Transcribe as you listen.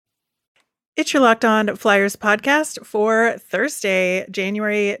It's your Locked On Flyers podcast for Thursday,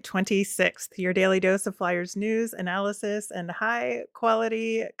 January 26th. Your daily dose of Flyers news, analysis, and high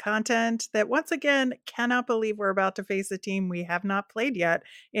quality content that once again cannot believe we're about to face a team we have not played yet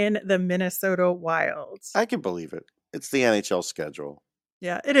in the Minnesota Wild. I can believe it. It's the NHL schedule.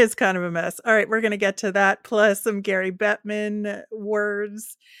 Yeah, it is kind of a mess. All right, we're going to get to that, plus some Gary Bettman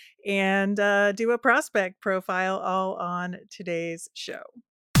words, and do a prospect profile all on today's show.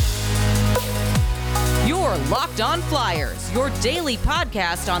 You're Locked On Flyers, your daily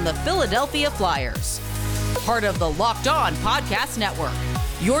podcast on the Philadelphia Flyers. Part of the Locked On Podcast Network,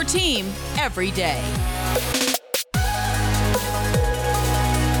 your team every day.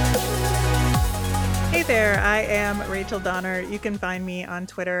 Hey there, I am Rachel Donner. You can find me on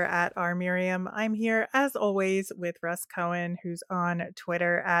Twitter at rmiriam. I'm here, as always, with Russ Cohen, who's on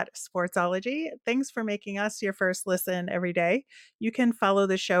Twitter at Sportsology. Thanks for making us your first listen every day. You can follow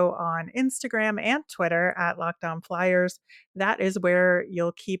the show on Instagram and Twitter at Locked On Flyers. That is where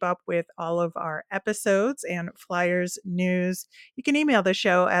you'll keep up with all of our episodes and Flyers news. You can email the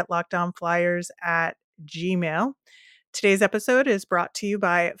show at lockedonflyers@gmail.com. Today's episode is brought to you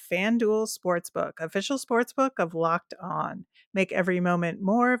by FanDuel Sportsbook, official sportsbook of Locked On. Make every moment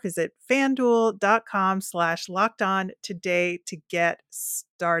more. Visit fanduel.com/locked on today to get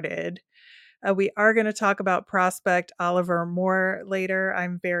started. We are going to talk about prospect Oliver Moore later.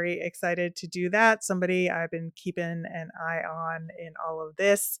 I'm very excited to do that. Somebody I've been keeping an eye on in all of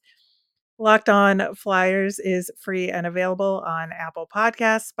this. Locked On Flyers is free and available on Apple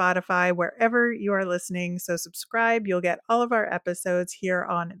Podcasts, Spotify, wherever you are listening. So subscribe. You'll get all of our episodes here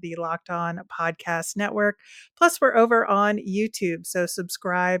on the Locked On Podcast Network. Plus, we're over on YouTube. So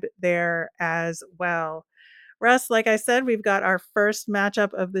subscribe there as well. Russ, like I said, we've got our first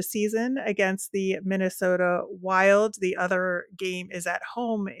matchup of the season against the Minnesota Wild. The other game is at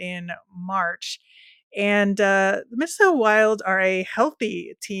home in March. And the Minnesota Wild are a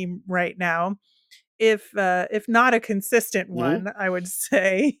healthy team right now, if not a consistent Mm-hmm. one, I would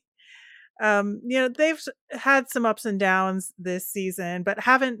say. They've had some ups and downs this season, but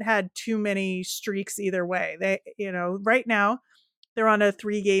haven't had too many streaks either way. Right now they're on a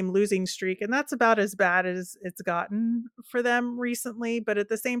 3-game losing streak, and that's about as bad as it's gotten for them recently. But at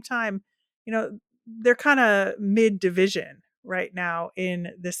the same time, you know, they're kind of mid division right now in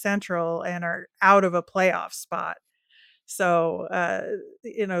the Central and are out of a playoff spot. So,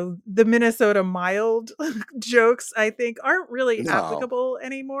 the Minnesota mild jokes, I think, aren't really No. applicable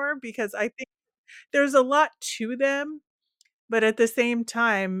anymore because I think there's a lot to them, but at the same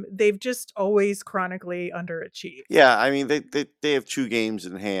time, they've just always chronically underachieved. Yeah, I mean they have 2 games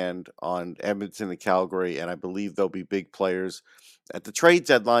in hand on Edmonton and Calgary, and I believe they'll be big players at the trade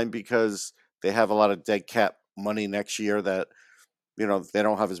deadline because they have a lot of dead cap money next year that they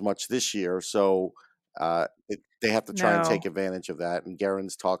don't have as much this year. So they have to try and take No. advantage of that. And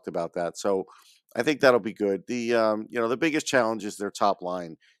Garen's talked about that. So I think that'll be good. The biggest challenge is their top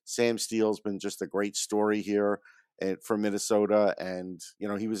line. Sam Steele's been just a great story here for Minnesota, and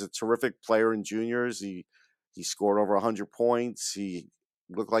he was a terrific player in juniors. He scored over 100 points. He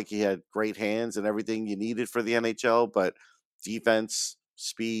looked like he had great hands and everything you needed for the NHL, but defense,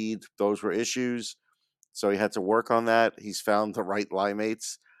 speed, those were issues. So he had to work on that. He's found the right line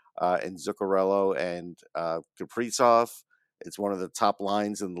mates in Zuccarello and Kaprizov. It's one of the top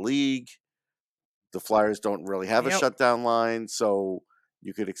lines in the league. The Flyers don't really have a Yep. shutdown line, so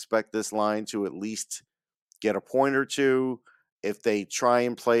you could expect this line to at least get a point or two. If they try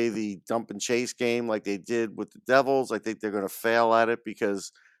and play the dump and chase game like they did with the Devils, I think they're going to fail at it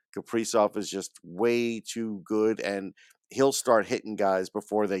because Kaprizov is just way too good, and he'll start hitting guys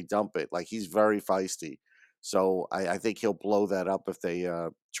before they dump it. Like, he's very feisty. So I think he'll blow that up if they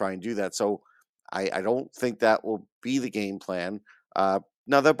try and do that. So I don't think that will be the game plan. Now,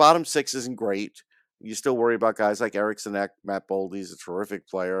 their bottom 6 isn't great. You still worry about guys like Eriksson Ek. Matt Boldy's a terrific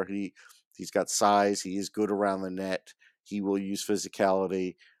player. He's got size. He is good around the net. He will use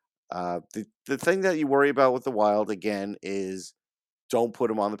physicality. The thing that you worry about with the Wild, again, is don't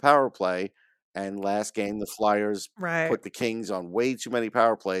put him on the power play. And last game, the Flyers Right. put the Kings on way too many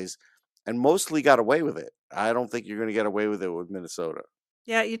power plays and mostly got away with it. I don't think you're going to get away with it with Minnesota.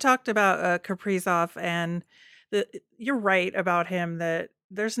 Yeah, you talked about Kaprizov, and you're right about him that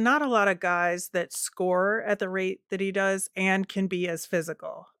there's not a lot of guys that score at the rate that he does and can be as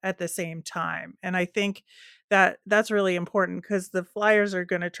physical at the same time. And I think that that's really important because the Flyers are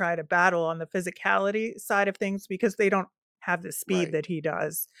going to try to battle on the physicality side of things because they don't have the speed Right. that he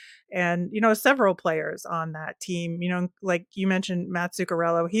does. And several players on that team, like you mentioned Matt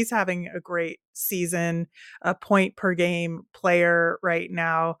Zuccarello, he's having a great season, a point per game player right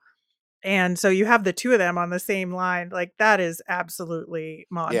now. And so you have the two of them on the same line. Like, that is absolutely Yeah,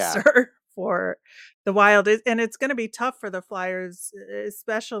 monster for the Wild. And it's going to be tough for the Flyers,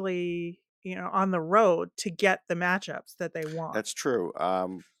 especially, on the road to get the matchups that they want. that's true.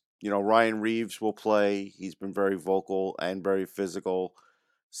 Ryan Reeves will play. He's been very vocal and very physical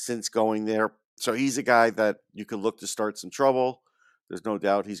since going there. So he's a guy that you could look to start some trouble. There's no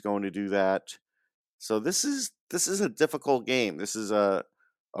doubt he's going to do that. So this is a difficult game. This is a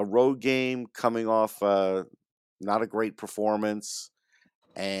road game coming off not a great performance,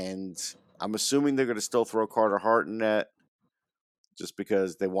 and I'm assuming they're going to still throw Carter Hart in net just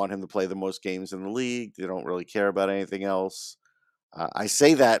because they want him to play the most games in the league. They don't really care about anything else. I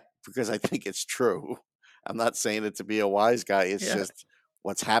say that because I think it's true. I'm not saying it to be a wise guy. It's Yeah. just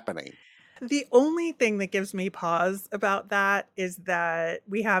what's happening. The only thing that gives me pause about that is that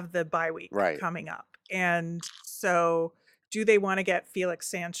we have the bye week Right. coming up. And so do they want to get Felix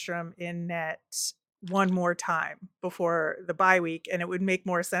Sandstrom in net one more time before the bye week? And it would make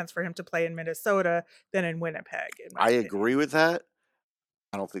more sense for him to play in Minnesota than in Winnipeg, in my I opinion. agree with that.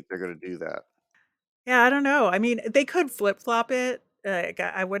 I don't think they're going to do that. Yeah, I don't know. I mean, they could flip flop it.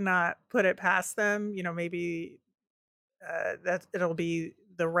 I would not put it past them. Maybe that it'll be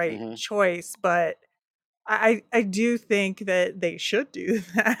the right Hmm. choice, but I do think that they should do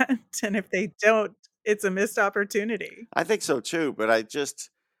that, and if they don't, it's a missed opportunity. I think so too, but I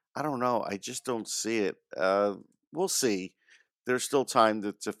don't know. I just don't see it. We'll see. There's still time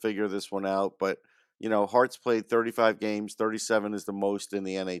to figure this one out, but Hart's played 35 games, 37 is the most in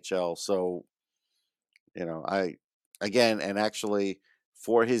the NHL. So, I again, and actually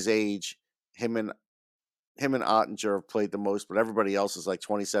for his age, him and Ottinger have played the most, but everybody else is like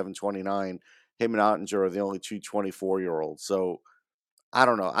 27, 29. Him and Ottinger are the only two 24-year-olds. So, I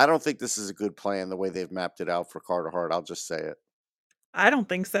don't know. I don't think this is a good plan the way they've mapped it out for Carter Hart. I'll just say it. I don't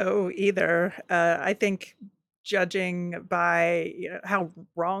think so either. I think judging by, how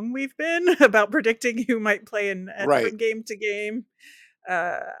wrong we've been about predicting who might play in Right. from game to game,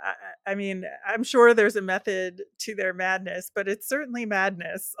 I mean, I'm sure there's a method to their madness, but it's certainly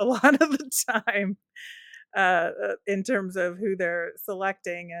madness a lot of the time. In terms of who they're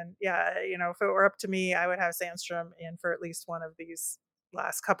selecting. And yeah, if it were up to me, I would have Sandstrom in for at least one of these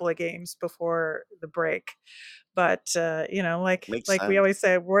last couple of games before the break. But Makes like we sense. always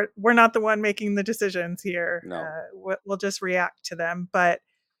say, we're not the one making the decisions here. No. We'll just react to them. But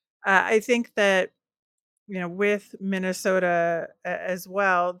I think that with Minnesota as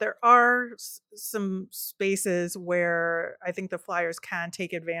well, there are some spaces where I think the Flyers can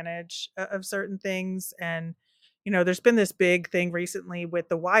take advantage of certain things. And, there's been this big thing recently with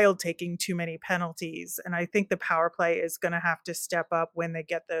the Wild taking too many penalties. And I think the power play is going to have to step up when they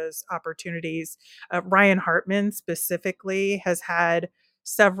get those opportunities. Ryan Hartman specifically has had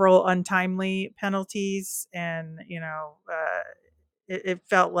several untimely penalties. And, it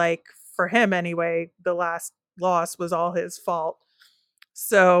felt like for him anyway, the last loss was all his fault.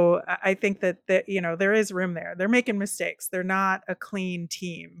 So I think that there is room there. They're making mistakes. They're not a clean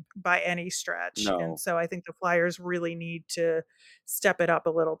team by any stretch, and No. so I think the Flyers really need to step it up a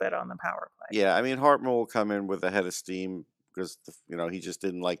little bit on the power play. Yeah, I mean Hartman will come in with a head of steam because he just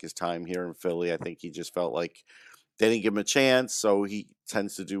didn't like his time here in Philly. I think he just felt like they didn't give him a chance, so he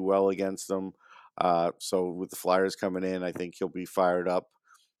tends to do well against them. So with the Flyers coming in, I think he'll be fired up.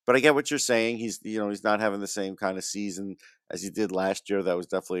 But I get what you're saying. He's not having the same kind of season as he did last year. That was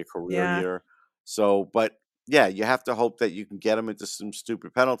definitely a career Yeah, year. So, but yeah, you have to hope that you can get him into some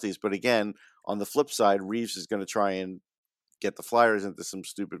stupid penalties. But again, on the flip side, Reeves is going to try and get the Flyers into some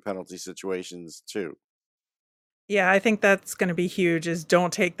stupid penalty situations too. yeah, I think that's going to be huge. Is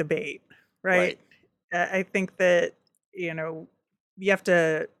don't take the bait, right? Right. I think that you know you have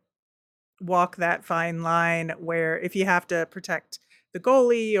to walk that fine line where if you have to protect the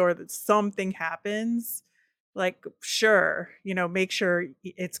goalie or that something happens, like sure, make sure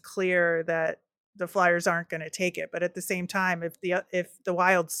it's clear that the Flyers aren't going to take it. But at the same time, if the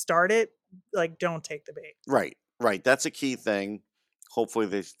Wild start it, like don't take the bait. Right. Right. That's a key thing. Hopefully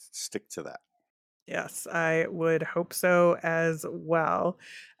they stick to that. Yes, I would hope so as well.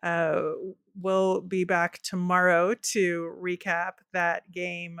 Uh, we'll be back tomorrow to recap that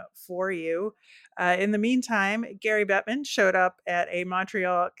game for you. In the meantime, Gary Bettman showed up at a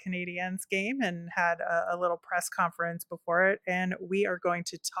Montreal Canadiens game and had a little press conference before it, and we are going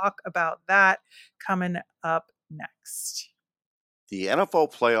to talk about that coming up next. The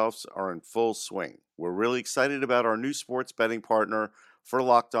NFL playoffs are in full swing. We're really excited about our new sports betting partner for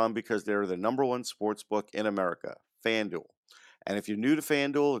Locked On because they're the number one sports book in America, FanDuel. And if you're new to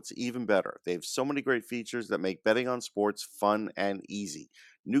FanDuel, it's even better. They have so many great features that make betting on sports fun and easy.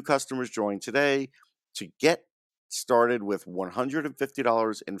 New customers join today to get started with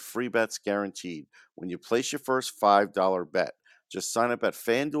 $150 in free bets guaranteed when you place your first $5 bet. Just sign up at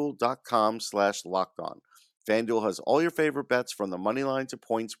fanduel.com/lockedon. FanDuel has all your favorite bets from the money line to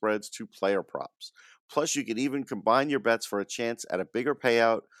point spreads to player props. Plus, you can even combine your bets for a chance at a bigger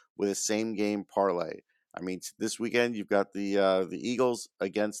payout with a same game parlay. I mean, this weekend you've got the Eagles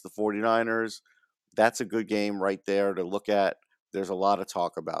against the 49ers. That's a good game right there to look at. There's a lot of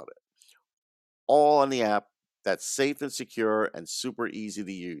talk about it. All on the app that's safe and secure and super easy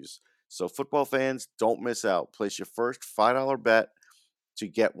to use. So football fans, don't miss out. Place your first $5 bet to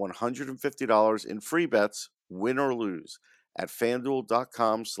get $150 in free bets, win or lose, at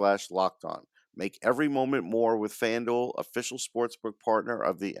fanduel.com/lockedon. Make every moment more with FanDuel, official sportsbook partner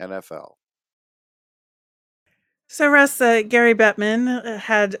of the NFL. So, Russ, Gary Bettman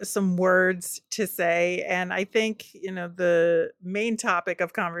had some words to say, and I think the main topic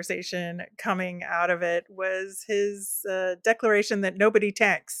of conversation coming out of it was his declaration that nobody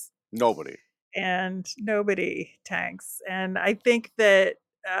tanks, Nobody. and nobody tanks. And I think that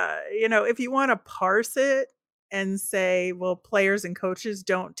if you want to parse it and say, well, players and coaches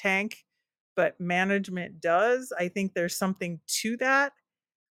don't tank, but management does, I think there's something to that.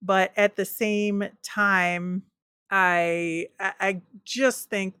 But at the same time, I just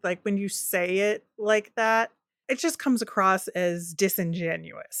think, like, when you say it like that, it just comes across as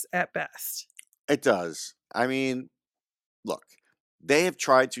disingenuous at best. It does. I mean, look, they have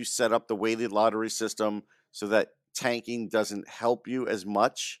tried to set up the weighted lottery system so that tanking doesn't help you as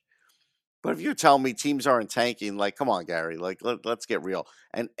much. But if you're telling me teams aren't tanking, like, come on, Gary, like, let's get real.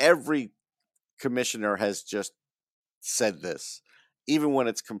 And every commissioner has just said this, even when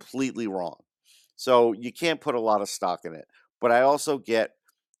it's completely wrong. So you can't put a lot of stock in it. But I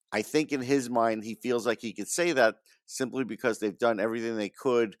think in his mind, he feels like he could say that simply because they've done everything they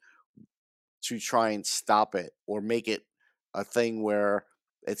could to try and stop it or make it a thing where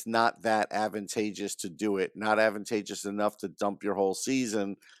it's not that advantageous to do it, not advantageous enough to dump your whole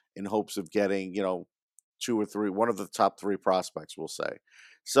season in hopes of getting, two or three, one of the top three prospects, we'll say.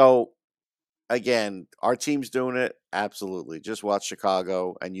 So again, our team's doing it. Absolutely. Just watch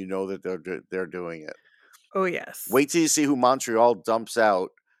Chicago and you know that they're doing it. Oh, yes. Wait till you see who Montreal dumps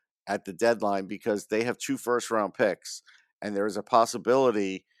out at the deadline, because they have 2 first-round picks, and there is a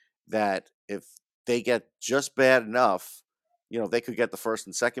possibility that if they get just bad enough, they could get the first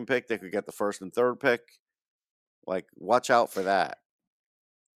and second pick. They could get the first and third pick. Like, watch out for that.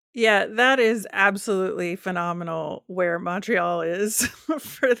 Yeah, that is absolutely phenomenal where Montreal is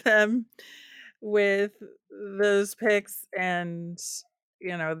for them with those picks. And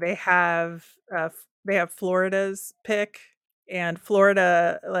they have Florida's pick, and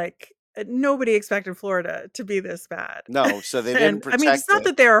Florida, like, nobody expected Florida to be this bad. No, so they didn't And I mean, it's protect not it.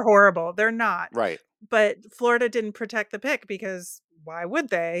 that they're horrible, they're not, Right. but Florida didn't protect the pick, because why would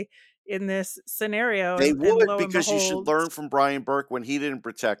they in this scenario? They And would, lo and because you should behold, learn from Brian Burke when he didn't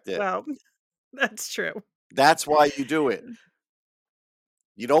protect it. well, that's true. That's why you do it.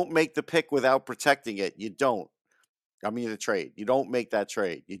 You don't make the pick without protecting it. You don't. I mean, the trade. You don't make that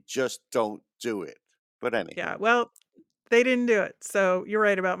trade. You just don't do it. But Yeah, anywho, well, they didn't do it. So you're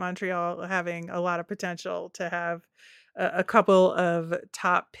right about Montreal having a lot of potential to have a couple of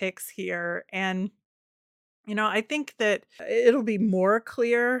top picks here. And I think that it'll be more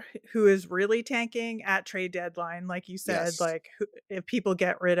clear who is really tanking at trade deadline, like you said, yes, like if people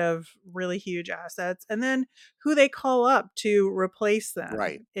get rid of really huge assets, and then who they call up to replace them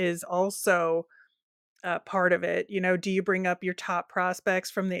right. is also part of it. Do you bring up your top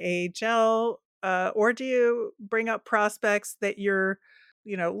prospects from the AHL, or do you bring up prospects that you're,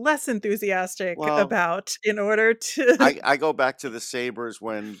 less enthusiastic Well, about in order to? I go back to the Sabres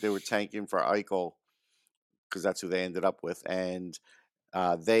when they were tanking for Eichel, because that's who they ended up with, and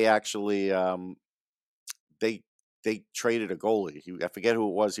they actually they they traded a goalie. I forget who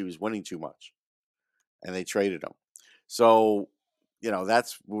it was. He was winning too much, and they traded him. So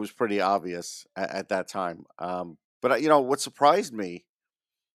that's was pretty obvious at that time. But what surprised me,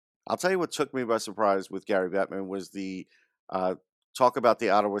 I'll tell you what took me by surprise with Gary Bettman was the uh, talk about the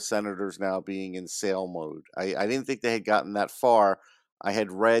Ottawa Senators now being in sale mode. I didn't think they had gotten that far. I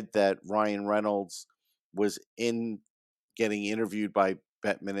had read that Ryan Reynolds was in getting interviewed by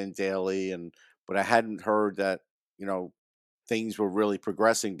Bettman and Daly, but I hadn't heard that things were really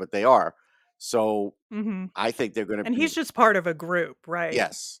progressing, but they are. So Mhm. I think they're going to And be. he's just part of a group, right?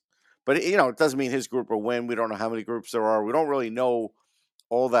 Yes, but it doesn't mean his group will win. We don't know how many groups there are. We don't really know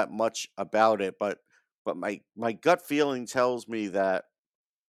all that much about it, but but my gut feeling tells me that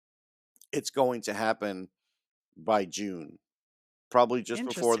it's going to happen by June, probably just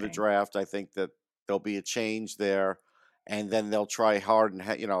before the Interesting. draft. I think that there'll be a change there, and then they'll try hard and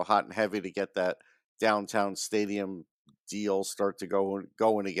hot and heavy to get that downtown stadium deal start to go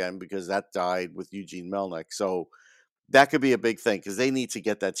going again, because that died with Eugene Melnick. So that could be a big thing because they need to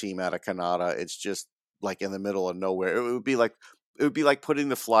get that team out of Canada. It's just like in the middle of nowhere. It would be like putting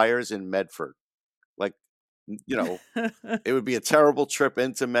the Flyers in Medford. Like, it would be a terrible trip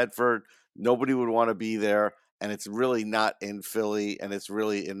into Medford. Nobody would want to be there, and it's really not in Philly, and it's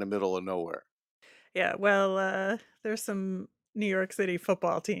really in the middle of nowhere. Yeah, well, there's some New York City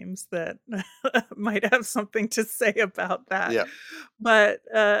football teams that might have something to say about that. Yeah. But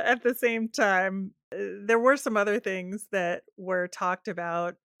at the same time, there were some other things that were talked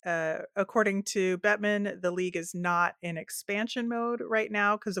about. According to Bettman, the league is not in expansion mode right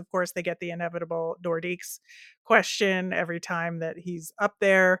now because, of course, they get the inevitable Nordiques question every time that he's up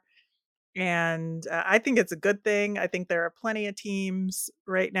there. And, I think it's a good thing. I think there are plenty of teams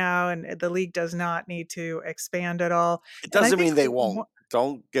right now, and the league does not need to expand at all. It And I doesn't think mean they mo won't.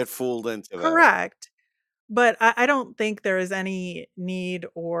 Don't get fooled into that. correct, but I don't think there is any need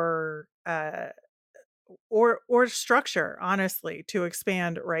or structure, honestly, to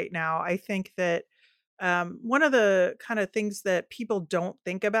expand right now. I think that, one of the kinda things that people don't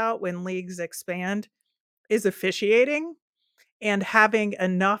think about when leagues expand is officiating. And having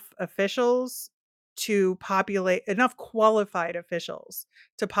enough officials to populate enough qualified officials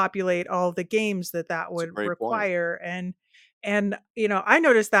to populate all the games that It's a would great point. require, and, I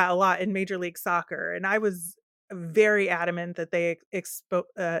noticed that a lot in Major League Soccer, and I was very adamant that they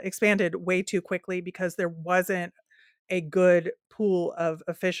expanded way too quickly because there wasn't a good pool of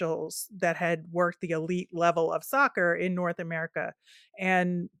officials that had worked the elite level of soccer in North America.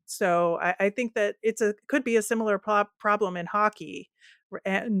 And so I think that could be a similar problem in hockey.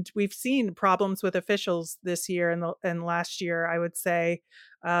 And we've seen problems with officials this year and last year, I would say,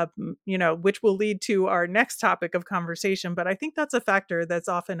 which will lead to our next topic of conversation. But I think that's a factor that's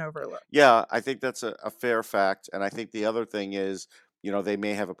often overlooked. Yeah, I think that's a fair fact. And I think the other thing is, they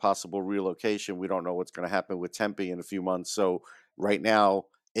may have a possible relocation. We don't know what's going to happen with Tempe in a few months. So right now,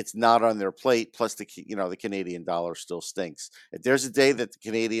 it's not on their plate. Plus, the Canadian dollar still stinks. If there's a day that the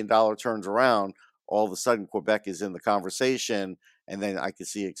Canadian dollar turns around, all of a sudden Quebec is in the conversation, and then I can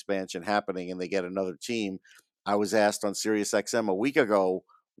see expansion happening, and they get another team. I was asked on Sirius XM a week ago,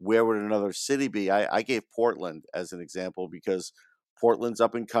 where would another city be? I gave Portland as an example because Portland's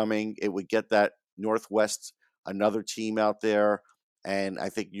up and coming. It would get that Northwest another team out there, and I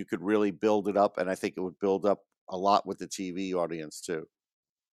think you could really build it up. And I think it would build up a lot with the TV audience too.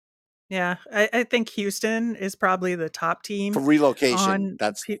 Yeah, I think Houston is probably the top For team relocation, on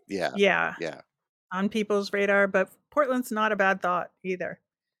that's yeah, yeah, yeah. on people's radar, but Portland's not a bad thought either.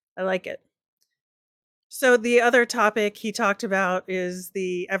 I like it. So the other topic he talked about is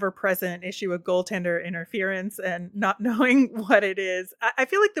the ever-present issue of goaltender interference and not knowing what it is. I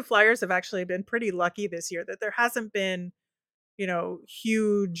feel like the Flyers have actually been pretty lucky this year that there hasn't been,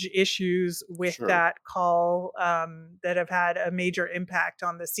 huge issues with Sure. that call, that have had a major impact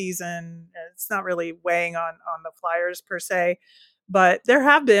on the season. It's not really weighing on the Flyers per se, but there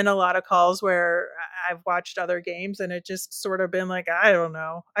have been a lot of calls where I've watched other games and it just sort of been like, I don't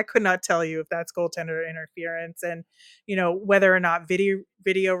know. I could not tell you if that's goaltender interference and, whether or not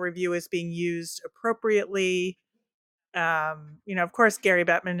video review is being used appropriately. Of course Gary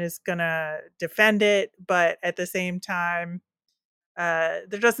Bettman is gonna defend it, but at the same time,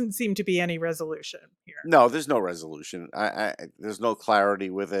 there doesn't seem to be any resolution here. No, there's no resolution. There's no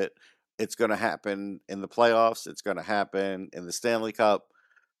clarity with it. It's going to happen in the playoffs. It's going to happen in the Stanley Cup.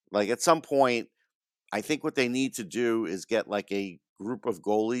 Like at some point, I think what they need to do is get like a group of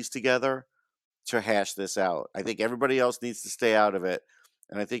goalies together to hash this out. I think everybody else needs to stay out of it.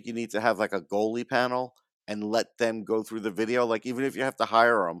 And I think you need to have like a goalie panel and let them go through the video. Like, even if you have to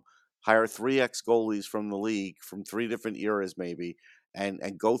hire them, hire three ex goalies from the league from three different eras, maybe, and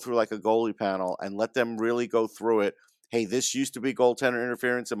go through like a goalie panel and let them really go through it. Hey, this used to be goaltender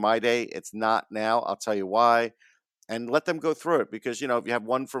interference in my day. It's not now. I'll tell you why, and let them go through it, because if you have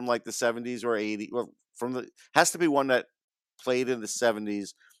one from like the 70s or 80s, well, from the has to be one that played in the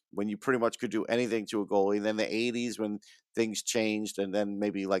 70s when you pretty much could do anything to a goalie, and then the 80s when things changed, and then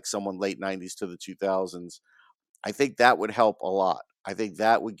maybe like someone late 90s to the 2000s. I think that would help a lot. I think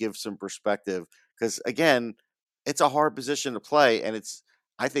that would give some perspective, because again, it's a hard position to play, and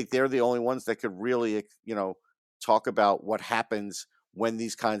I think they're the only ones that could really, talk about what happens when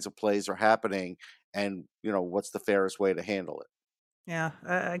these kinds of plays are happening, and what's the fairest way to handle it. Yeah,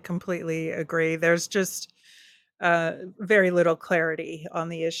 I completely agree. There's just very little clarity on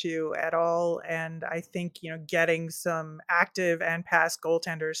the issue at all. And I think, getting some active and past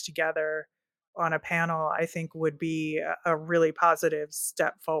goaltenders together on a panel, I think would be a really positive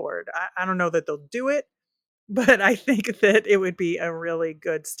step forward. I don't know that they'll do it, but I think that it would be a really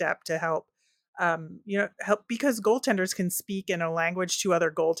good step to help, help because goaltenders can speak in a language to other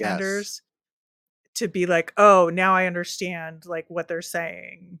Yes. goaltenders to be like, "Oh, now I understand, like, what they're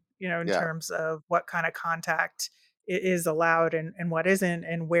saying," in Yeah. terms of what kinda contact is allowed and what isn't,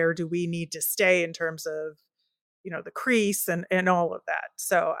 and where do we need to stay in terms of, the crease and all of that.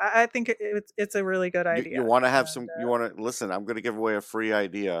 So I think it's a really good You idea, want to have and, some, you want to listen, I'm going to give away a free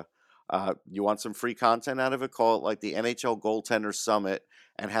idea. You want some free content out of it? Call it like the NHL Goaltender Summit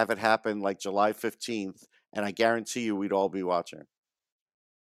and have it happen like July 15th. And I guarantee you we'd all be watching.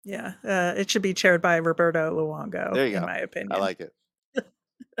 yeah, it should be chaired by Roberto Luongo, There you in go. my I opinion. like it.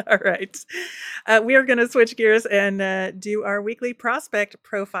 All right. We are going to switch gears and do our weekly prospect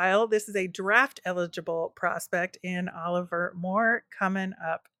profile. This is a draft eligible prospect in Oliver Moore coming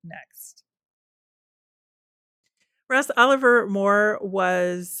up next. Russ Oliver Moore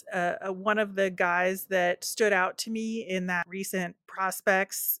was one of the guys that stood out to me in that recent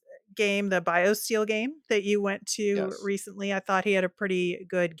prospects game, the BioSteel game that you went to Yes. recently. I thought he had a pretty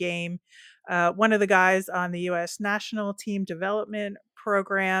good game. One of the guys on the U.S. national team development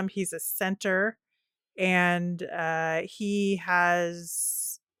program. He's a center, and he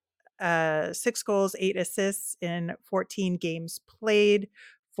has 6 goals, 8 assists in 14 games played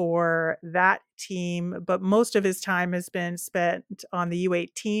for that team. But most of his time has been spent on the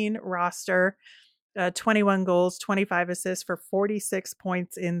U18 roster. 21 goals, 25 assists for 46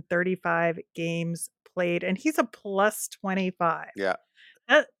 points in 35 games played. And he's a plus 25. Yeah.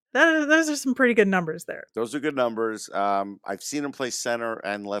 Those are some pretty good numbers there. Those are good numbers. I've seen him play center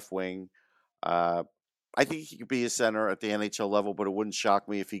and left wing. Uh, I think he could be a center at the NHL level, but it wouldn't shock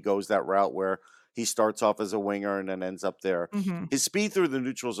me if he goes that route where he starts off as a winger and then ends up there. Hmm. His speed through the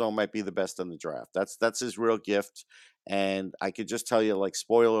neutral zone might be the best in the draft. That's his real gift. And I could just tell you, like,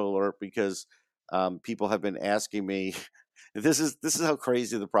 spoiler alert, because people have been asking me. This is how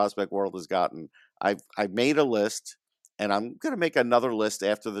crazy the prospect world has gotten. I've made a list, and I'm gonna make another list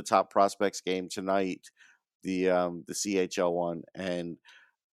after the top prospects game tonight, the CHL one, and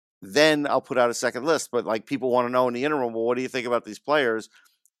then I'll put out a second list. But like, people want to know in the interim, well, what do you think about these players?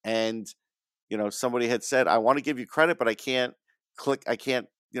 And somebody had said, I want to give you credit, but I can't,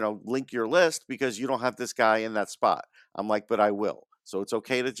 link your list because you don't have this guy in that spot. I'm like, but I will. So it's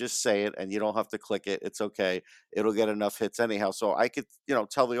okay to just say it and you don't have to click it. It's okay. It'll get enough hits anyhow. So I could,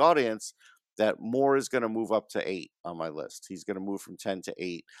 tell the audience that Moore is going to move up to 8 on my list. He's going to move from 10 to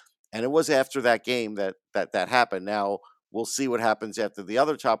 8. And it was after that game that happened. Now we'll see what happens after the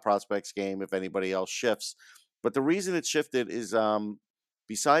other top prospects game if anybody else shifts. But the reason it shifted is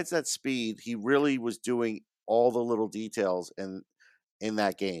besides that speed, he really was doing all the little details in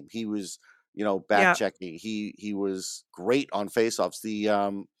that game. He was, back Yeah, checking. He was great on faceoffs.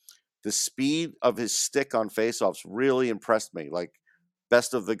 The speed of his stick on faceoffs really impressed me. Like,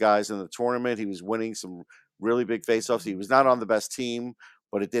 best of the guys in the tournament. He was winning some really big faceoffs. He was not on the best team,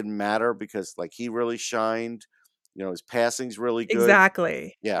 but it didn't matter because, like, he really shined. His passing's really good.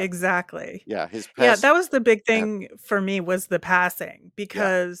 exactly. Yeah, Exactly. yeah. His Yeah, pass. that was the big uh, thing for me was the passing Yeah,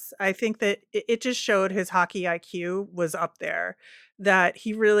 because I think that it just showed his hockey IQ was up there, that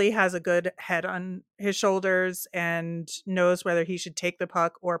he really has a good head on his shoulders and knows whether he should take the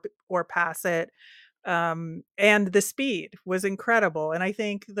puck or pass it. And the speed was incredible. And I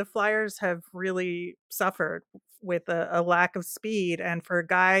think the Flyers have really suffered with a lack of speed. And for a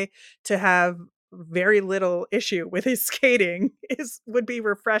guy to have very little issue with his skating is would be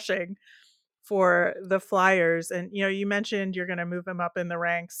refreshing for the Flyers. And you mentioned you're going to move him up in the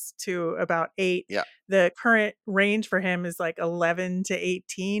ranks to about 8. yeah. The current range for him is like 11 to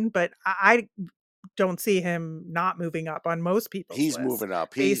 18, but I don't see him not moving up on most people's He's lists moving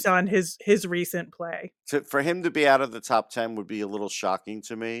up. based on his recent play. For him to be out of the top 10 would be a little shocking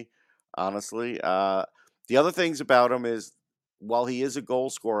to me, honestly. The other things about him is, while he is a goal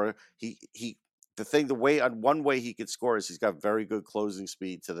scorer, the way on one way he could score is he's got very good closing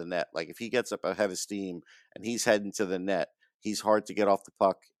speed to the net. Like, if he gets up ahead of steam and he's heading to the net, he's hard to get off the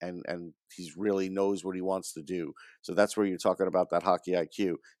puck, and he's really knows what he wants to do. So that's where you're talking about that hockey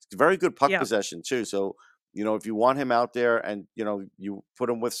IQ. It's very good puck Yeah, possession too. So if you want him out there and, you put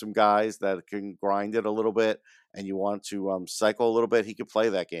him with some guys that can grind it a little bit and you want to cycle a little bit, he could play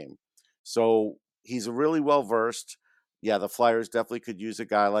that game. So he's a really well versed. Yeah, the Flyers definitely could use a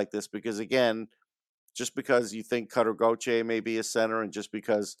guy like this because, again, just because you think Cutter Gauthier may be a center, and just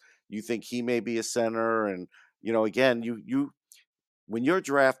because you think he may be a center, and again, you when you're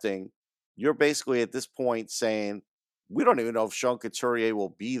drafting, you're basically at this point saying, we don't even know if Sean Couturier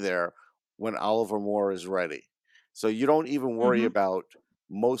will be there when Oliver Moore is ready. So you don't even worry Mhm. about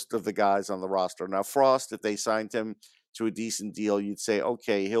most of the guys on the roster. Now, Frost, if they signed him to a decent deal, you'd say,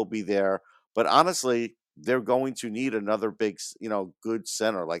 okay, he'll be there. But honestly, they're going to need another big, good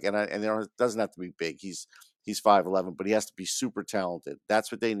center. Like, and it doesn't have to be big. He's 5'11", but he has to be super talented.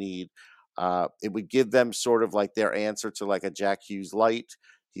 That's what they need. It would give them sort of like their answer to like a Jack Hughes light.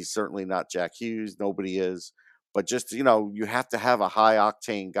 He's certainly not Jack Hughes. Nobody is. But just, you have to have a high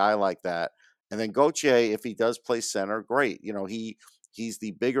octane guy like that. And then Gauthier, if he does play center, great. He's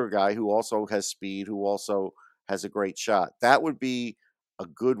the bigger guy who also has speed, who also has a great shot. That would be a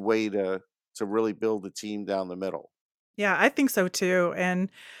good way to really build a team down the middle. Yeah, I think so too. And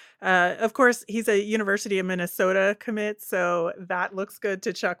of course, he's a University of Minnesota commit, so that looks good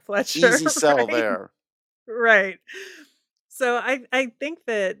to Chuck Fletcher, Easy sell right? there. Right. So I think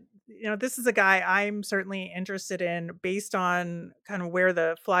that this is a guy I'm certainly interested in based on kind of where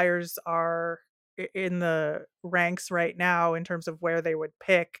the Flyers are in the ranks right now in terms of where they would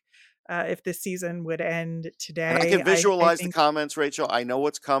pick if this season would end And I today. can I visualize the think comments, Rachel. I know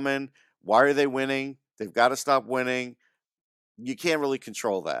what's coming. Why are they winning? They've got to stop winning. You can't really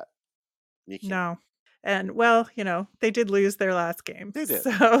control that. You can't. no. And well, they did lose their last game. They did.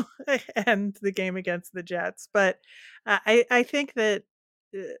 So and the game against the Jets, but I think that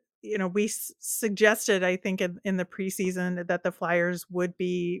we suggested I think in the preseason that the Flyers would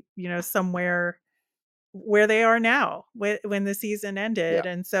be, somewhere where they are now when the season Yeah. ended.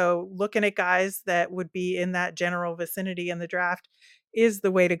 And so looking at guys that would be in that general vicinity in the draft is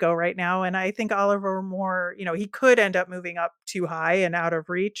the way to go right now. And I think Oliver Moore, he could end up moving up too high and out of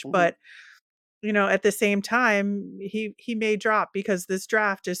reach, Mhm. but at the same time, he may drop because this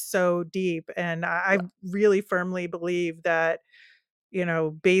draft is so deep, and I Yeah. really firmly believe that,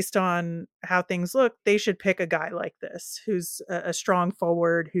 based on how things look, they should pick a guy like this who's a strong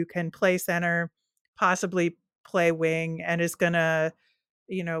forward who can play center, possibly play wing, and is gonna,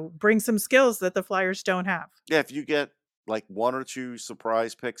 bring some skills that the Flyers don't have. Yeah. If you get like one or two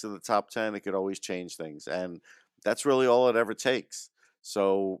surprise picks in the top 10, it could always change things. And that's really all it ever takes.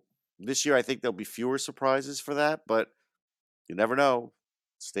 So this year, I think there'll be fewer surprises for that, but you never know.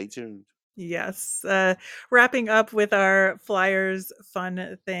 Stay tuned. Yes. Wrapping up with our Flyers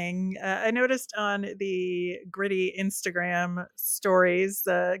fun thing, I noticed on the Gritty Instagram stories,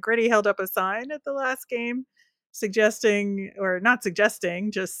 Gritty held up a sign at the last game suggesting, or not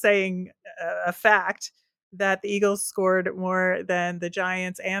suggesting, just saying a fact that the Eagles scored more than the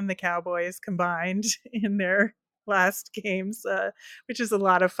Giants and the Cowboys combined in their last games, which is a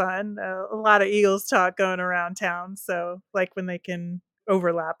lot of fun. A lot of Eagles talk going around town. So, like when they can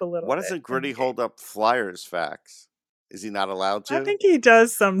overlap a little Why bit doesn't in the Gritty game. hold up Flyers facts? Is he not allowed I to? think he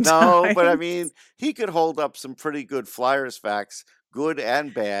does No, but I sometimes. mean, he could hold up some pretty good Flyers facts, good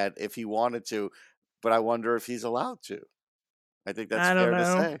and bad, if he wanted to. But I wonder if he's allowed to. I think that's I don't fair to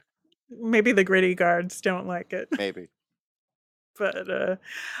know. say. Maybe the gritty guards don't like it. Maybe. But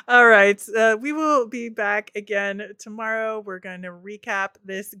all right. We will be back again tomorrow. We're going to recap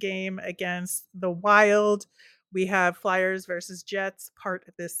this game against the Wild. We have Flyers versus Jets, part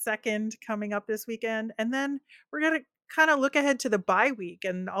of this second coming up this weekend. And then we're going to kind of look ahead to the bye week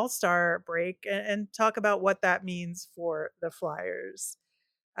and all-star break and talk about what that means for the Flyers.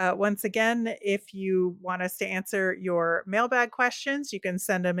 Once again, if you want us to answer your mailbag questions, you can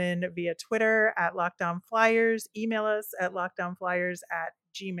send them in via Twitter at LockdownFlyers, email us at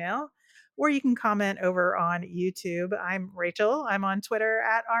lockdownflyers@gmail, or you can comment over on YouTube. I'm Rachel. I'm on Twitter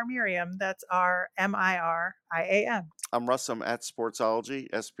at rmiriam. That's RMIRIAM. I'm Russ. I'm at Sportsology,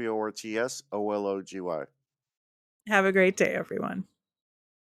 SPORTSOLOGY. Have a great day, everyone.